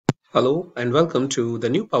Hello and welcome to the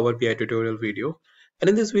new Power BI tutorial video. And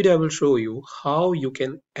in this video, I will show you how you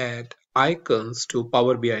can add icons to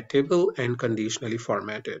Power BI table and conditionally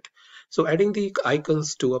format it. So adding the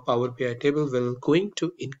icons to a Power BI table will going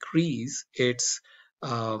to increase its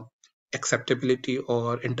uh, acceptability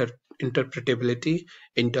or interpretability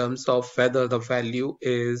in terms of whether the value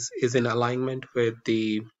is in alignment with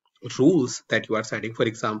the rules that you are setting. For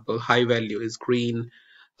example, high value is green.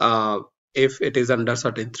 If it is under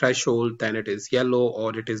certain threshold, then it is yellow,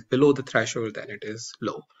 or it is below the threshold, then it is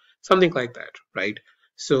low. Something like that, right?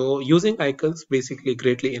 So using icons basically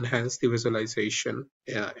greatly enhance the visualization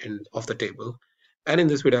of the table. And in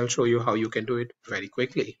this video, I'll show you how you can do it very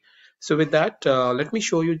quickly. So with that, let me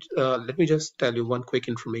just tell you one quick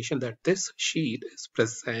information that this sheet is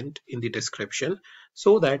present in the description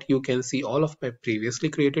so that you can see all of my previously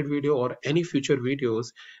created video or any future videos.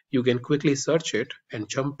 You can quickly search it and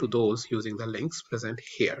jump to those using the links present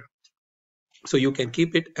here. So you can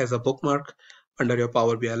keep it as a bookmark under your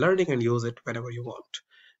Power BI learning and use it whenever you want.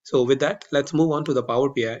 So with that, let's move on to the Power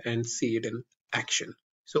BI and see it in action.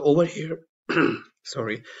 So over here,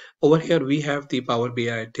 over here we have the Power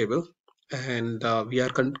BI table, and we are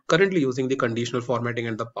currently using the conditional formatting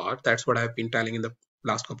and the part. That's what I've been telling in the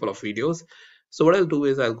last couple of videos. So what I'll do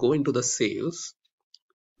is I'll go into the sales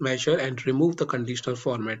measure and remove the conditional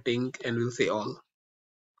formatting, and we'll say all.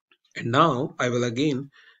 And now I will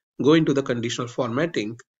again go into the conditional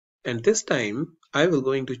formatting, and this time I will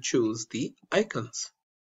going to choose the icons.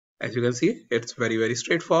 As you can see, it's very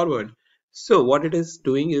straightforward. So what it is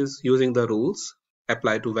doing is using the rules,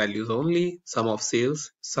 apply to values only, sum of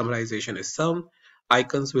sales, summarization is sum,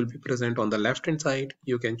 icons will be present on the left hand side.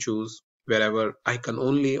 You can choose wherever icon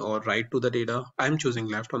only or right to the data. I'm choosing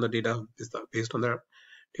left on the data based on the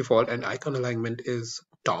default, and icon alignment is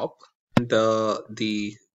top. And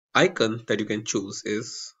the icon that you can choose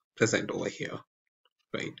is present over here,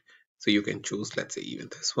 right? So you can choose, let's say even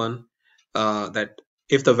this one, that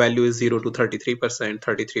if the value is 0 to 33%,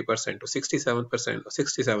 33% to 67%, or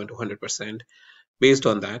 67 to 100%, based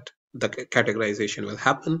on that, the categorization will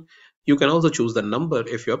happen. You can also choose the number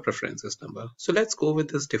if your preference is number. So let's go with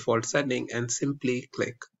this default setting and simply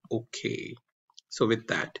click OK. So with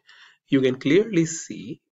that, you can clearly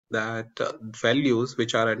see that values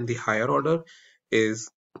which are in the higher order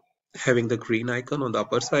is having the green icon on the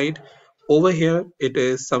upper side. Over here, it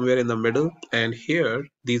is somewhere in the middle, and here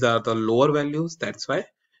these are the lower values. That's why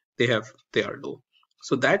they are low.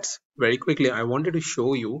 So that's very quickly. I wanted to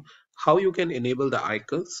show you how you can enable the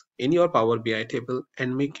icons in your Power BI table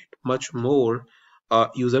and make it much more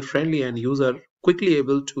user friendly and user quickly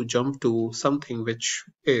able to jump to something which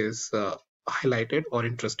is highlighted or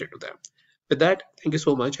interested to them. With that, thank you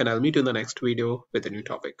so much, and I'll meet you in the next video with a new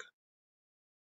topic.